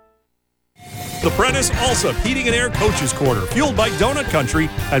The Prentice Allsup Heating and Air Coaches Corner, fueled by Donut Country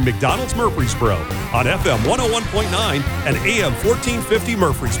and McDonald's Murfreesboro on FM 101.9 and AM 1450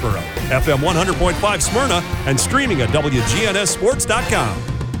 Murfreesboro, FM 100.5 Smyrna, and streaming at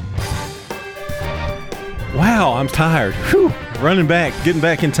WGNSSports.com. Wow, I'm tired. Whew. Running back, getting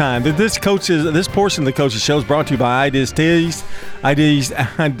back in time. This portion of the coaches show is brought to you by Ideas T.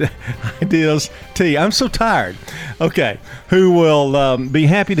 I'm so tired. Okay, who will be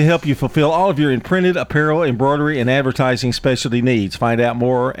happy to help you fulfill all of your imprinted apparel, embroidery, and advertising specialty needs. Find out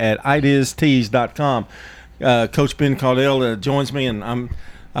more at ideastees.com. Coach Ben Caudell joins me, and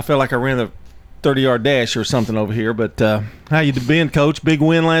I feel like I ran a 30-yard dash or something over here. But how you been, Coach? Big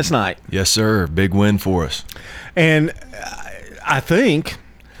win last night. Yes, sir. Big win for us. And I think,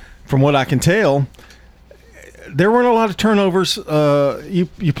 from what I can tell, there weren't a lot of turnovers.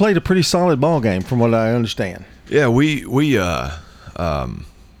 You played a pretty solid ball game, from what I understand. Yeah, we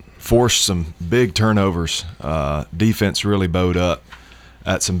forced some big turnovers. Defense really bowed up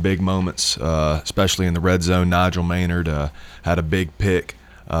at some big moments, especially in the red zone. Nigel Maynard had a big pick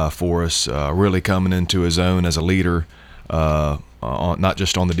for us, really coming into his own as a leader, not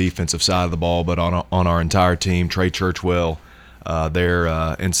just on the defensive side of the ball, but on our entire team. Trey Churchwell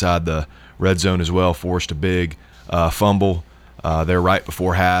there inside the red zone as well forced a big fumble there right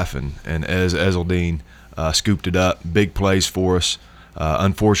before half, and Ezeldine scooped it up. Big plays for us.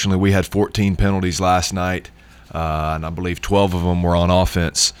 Unfortunately, we had 14 penalties last night, and I believe 12 of them were on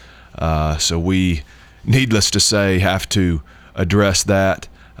offense. So we, needless to say, have to address that,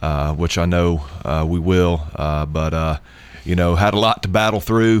 which I know we will. But had a lot to battle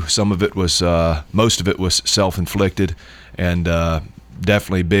through. Some of it was, most of it was self-inflicted, and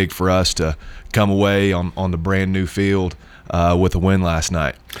definitely big for us to come away on the brand new field with a win last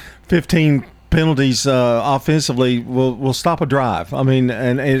night. 15 penalties offensively will stop a drive. I mean,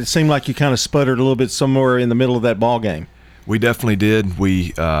 and it seemed like you kind of sputtered a little bit somewhere in the middle of that ball game. We definitely did.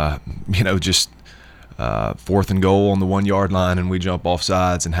 We, just fourth and goal on the 1 yard line, and we jump off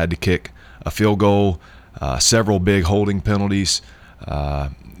sides and had to kick a field goal. Several big holding penalties.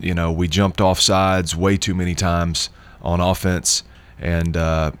 We jumped off sides way too many times on offense, and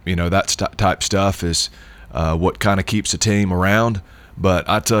that type stuff is what kind of keeps a team around. But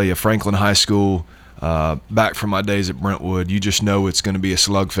I tell you, Franklin High School, back from my days at Brentwood, you just know it's going to be a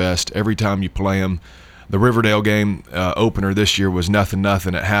slugfest every time you play them. The Riverdale game opener this year was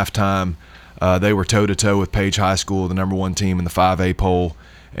 0-0 at halftime. They were toe-to-toe with Page High School, the number one team in the 5A poll,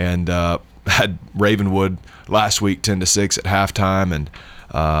 and had Ravenwood last week 10-6 at halftime. And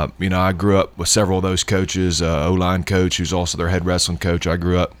I grew up with several of those coaches. O-line coach, who's also their head wrestling coach. I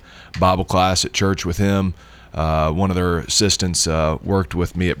grew up Bible class at church with him. One of their assistants worked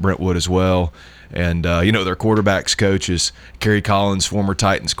with me at Brentwood as well. And, their quarterbacks coach is Kerry Collins, former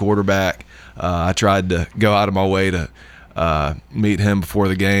Titans quarterback. I tried to go out of my way to meet him before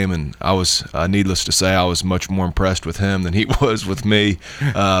the game, and I was, needless to say, I was much more impressed with him than he was with me.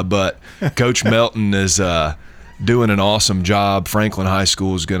 But Coach Melton is doing an awesome job. Franklin High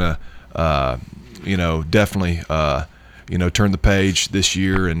School is going to, definitely, turn the page this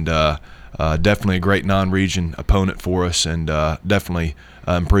year, and definitely a great non-region opponent for us, and definitely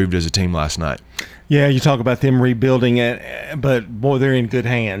improved as a team last night. Yeah, you talk about them rebuilding it, but boy, they're in good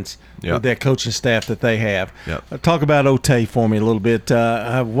hands with that coaching staff that they have. Yep. Talk about Otay for me a little bit.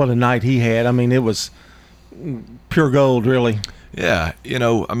 What a night he had. I mean, it was pure gold, really. Yeah,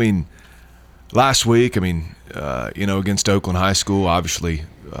 last week, against Oakland High School, obviously,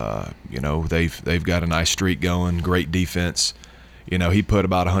 they've got a nice streak going, great defense. He put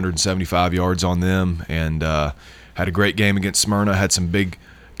about 175 yards on them, and had a great game against Smyrna, had some big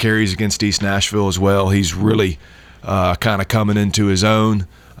carries against East Nashville as well. He's really kind of coming into his own.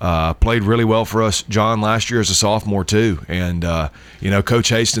 Played really well for us, John, last year as a sophomore too. And, Coach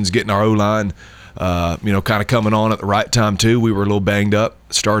Hastings getting our O-line, kind of coming on at the right time too. We were a little banged up at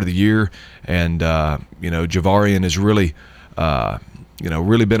the start of the year. And, Javarian has really,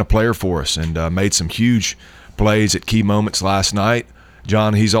 really been a player for us, and made some huge plays at key moments last night.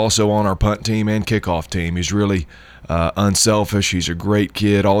 John, he's also on our punt team and kickoff team. He's really unselfish. He's a great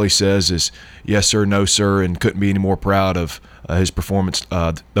kid. All he says is yes, sir, no, sir, and couldn't be any more proud of his performance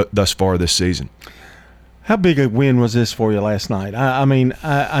thus far this season. How big a win was this for you last night?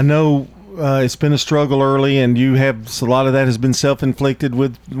 I know it's been a struggle early, and you have a lot of that has been self-inflicted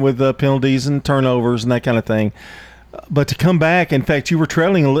with penalties and turnovers and that kind of thing. But to come back, in fact, you were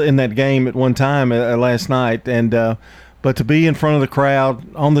trailing in that game at one time last night, and but to be in front of the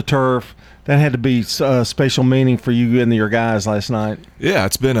crowd on the turf, that had to be special meaning for you and your guys last night. Yeah,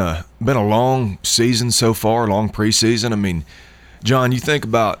 it's been a long season so far, long preseason. John, you think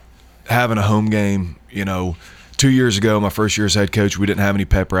about having a home game. 2 years ago, my first year as head coach, we didn't have any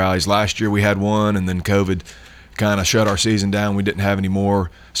pep rallies. Last year we had one, and then COVID kind of shut our season down. We didn't have any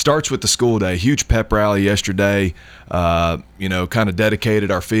more. Starts with the school day. Huge pep rally yesterday. Kind of dedicated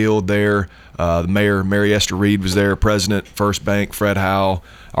our field there. The mayor, Mary Esther Reed, was there. President, First Bank, Fred Howell,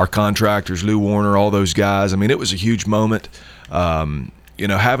 our contractors, Lou Warner, all those guys. I mean, it was a huge moment.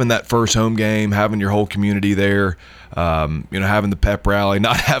 Having that first home game, having your whole community there, having the pep rally,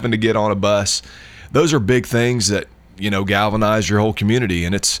 not having to get on a bus. Those are big things that, galvanize your whole community,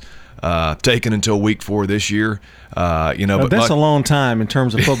 and it's taken until week 4 this year. But that's a long time in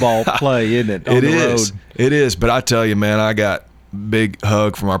terms of football play, isn't it? It is. It is. But I tell you, man, I got a big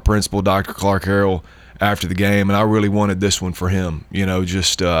hug from our principal, Dr. Clark Harrell, after the game, and I really wanted this one for him.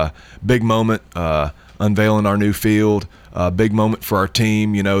 Just a big moment, unveiling our new field, big moment for our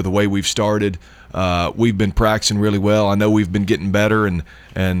team, the way we've started. We've been practicing really well. I know we've been getting better,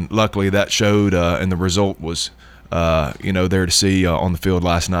 and luckily that showed, and the result was, there to see on the field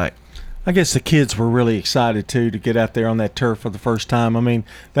last night. I guess the kids were really excited, too, to get out there on that turf for the first time. I mean,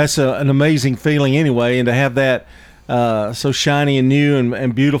 that's an amazing feeling anyway, and to have that so shiny and new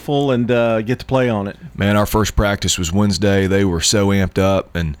and beautiful and get to play on it. Man, our first practice was Wednesday. They were so amped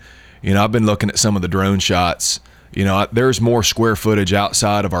up, and, I've been looking at some of the drone shots. There's more square footage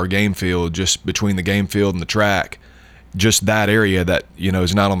outside of our game field, just between the game field and the track, just that area that,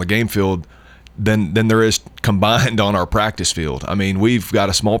 is not on the game field, than there is combined on our practice field. I mean, we've got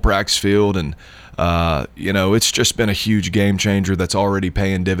a small practice field, and it's just been a huge game changer that's already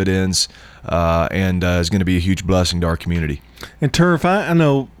paying dividends, and is going to be a huge blessing to our community. And turf, I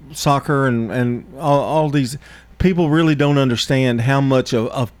know soccer and all these people really don't understand how much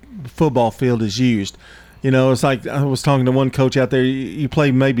of football field is used. It's like I was talking to one coach out there. You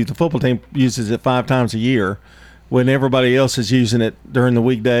play, maybe the football team uses it 5 times a year, when everybody else is using it during the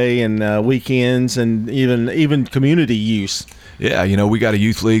weekday and weekends, and even community use. Yeah, we got a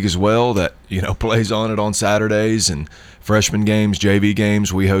youth league as well that plays on it on Saturdays, and freshman games, JV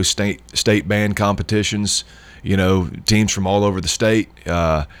games. We host state band competitions. Teams from all over the state.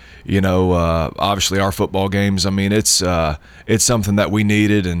 Obviously our football games. I mean, it's something that we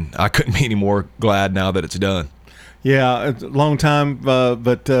needed, and I couldn't be any more glad now that it's done. Yeah, it's a long time,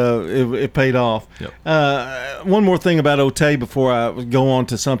 but it paid off. Yep. One more thing about Otay before I go on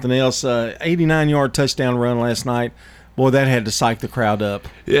to something else. 89-yard touchdown run last night. Boy, that had to psych the crowd up.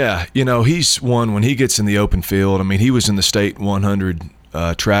 Yeah, he's one when he gets in the open field. I mean, he was in the state 100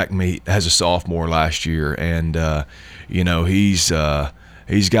 track meet as a sophomore last year, and he's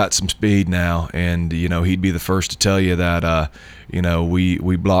got some speed now, and he'd be the first to tell you that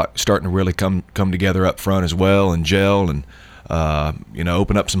we block starting to really come together up front as well, and gel, and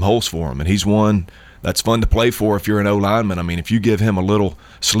open up some holes for him. And he's one that's fun to play for if you're an O lineman. I mean, if you give him a little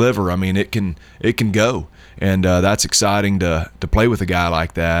sliver, I mean, it can go, and that's exciting to play with a guy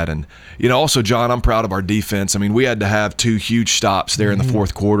like that. And also, John, I'm proud of our defense. I mean, we had to have 2 huge stops there in the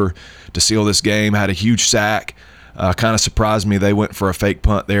fourth quarter to seal this game. Had a huge sack. Kind of surprised me. They went for a fake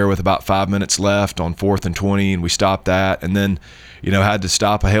punt there with about 5 minutes left on 4th and 20, and we stopped that. And then, had to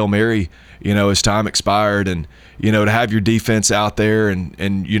stop a Hail Mary, as time expired. And, to have your defense out there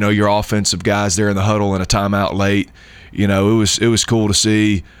and your offensive guys there in the huddle in a timeout late, it was cool to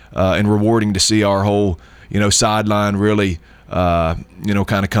see and rewarding to see our whole, sideline really, kind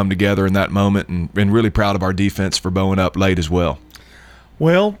of come together in that moment, and really proud of our defense for bowing up late as well.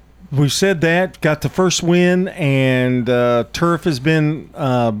 Well, we said that, got the first win, and turf has been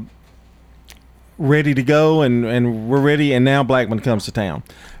ready to go, and we're ready, and now Blackman comes to town.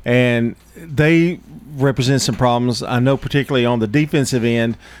 And they represent some problems. I know particularly on the defensive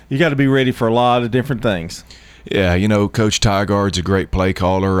end, you got to be ready for a lot of different things. Yeah, Coach Tygard's a great play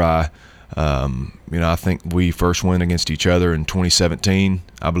caller. I think we first went against each other in 2017,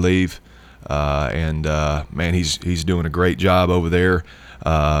 I believe. Man, he's doing a great job over there.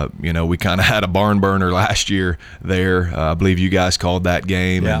 We kind of had a barn burner last year there. I believe you guys called that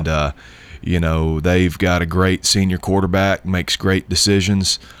game. Yeah. And, they've got a great senior quarterback, makes great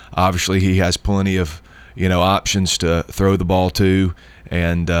decisions. Obviously, he has plenty of, options to throw the ball to.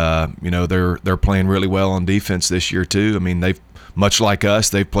 And, they're playing really well on defense this year, too. I mean, much like us,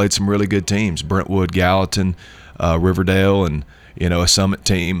 they've played some really good teams, Brentwood, Gallatin, Riverdale, and, a Summit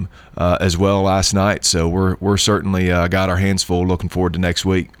team as well last night. So we're certainly got our hands full, looking forward to next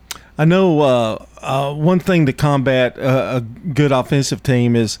week. I know one thing to combat a good offensive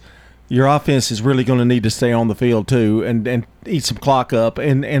team is your offense is really going to need to stay on the field too and eat some clock up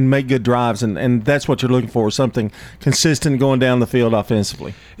and make good drives, and that's what you're looking for, something consistent going down the field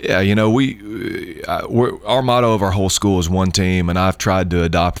offensively. Yeah, you know, our motto of our whole school is one team, and I've tried to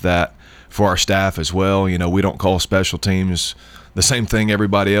adopt that for our staff as well. You know, we don't call special teams the same thing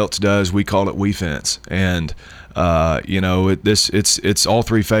everybody else does. We call it WeFence. And you know, it's all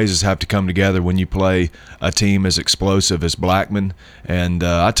three phases have to come together when you play a team as explosive as Blackman. And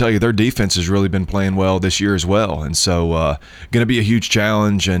I tell you, their defense has really been playing well this year as well. And so going to be a huge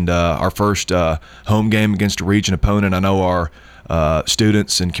challenge. And our first home game against a region opponent, I know our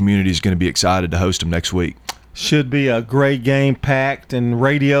students and community is going to be excited to host them next week. Should be a great game, packed, and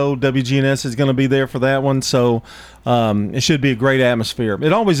radio WGNS is going to be there for that one, so it should be a great atmosphere.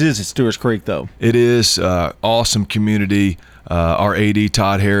 It always is at Stewart's Creek, though. It is awesome community. Our AD,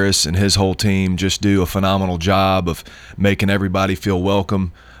 Todd Harris, and his whole team just do a phenomenal job of making everybody feel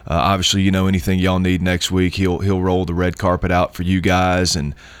welcome. Obviously, you know, anything y'all need next week, he'll roll the red carpet out for you guys.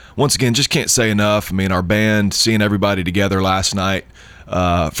 And once again, just can't say enough. I mean, our band, seeing everybody together last night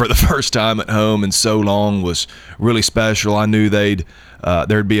for the first time at home in so long was really special. I knew there'd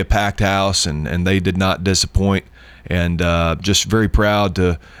be a packed house, and they did not disappoint. And just very proud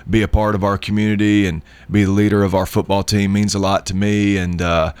to be a part of our community and be the leader of our football team means a lot to me. And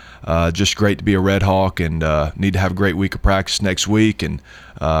just great to be a Red Hawk, and need to have a great week of practice next week. And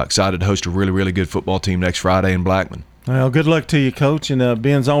excited to host a really, really good football team next Friday in Blackman. Well, good luck to you, Coach. And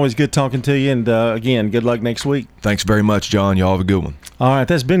Ben's always good talking to you. And, again, good luck next week. Thanks very much, John. Y'all have a good one. All right,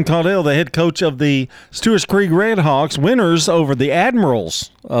 that's Ben Caudell, the head coach of the Stewart's Creek Red Hawks, winners over the Admirals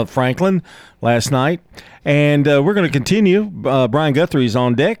of Franklin last night. And we're going to continue. Brian Guthrie's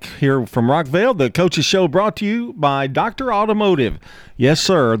on deck here from Rockvale. The Coaches Show brought to you by Dr. Automotive. Yes,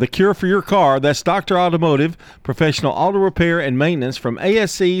 sir, the cure for your car. That's Dr. Automotive, professional auto repair and maintenance from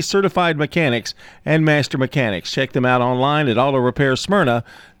ASE certified mechanics and master mechanics. Check them out online at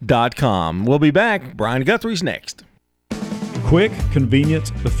autorepairsmyrna.com. We'll be back. Brian Guthrie's next. Quick,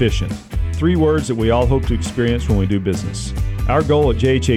 convenient, efficient. 3 words that we all hope to experience when we do business. Our goal at JHA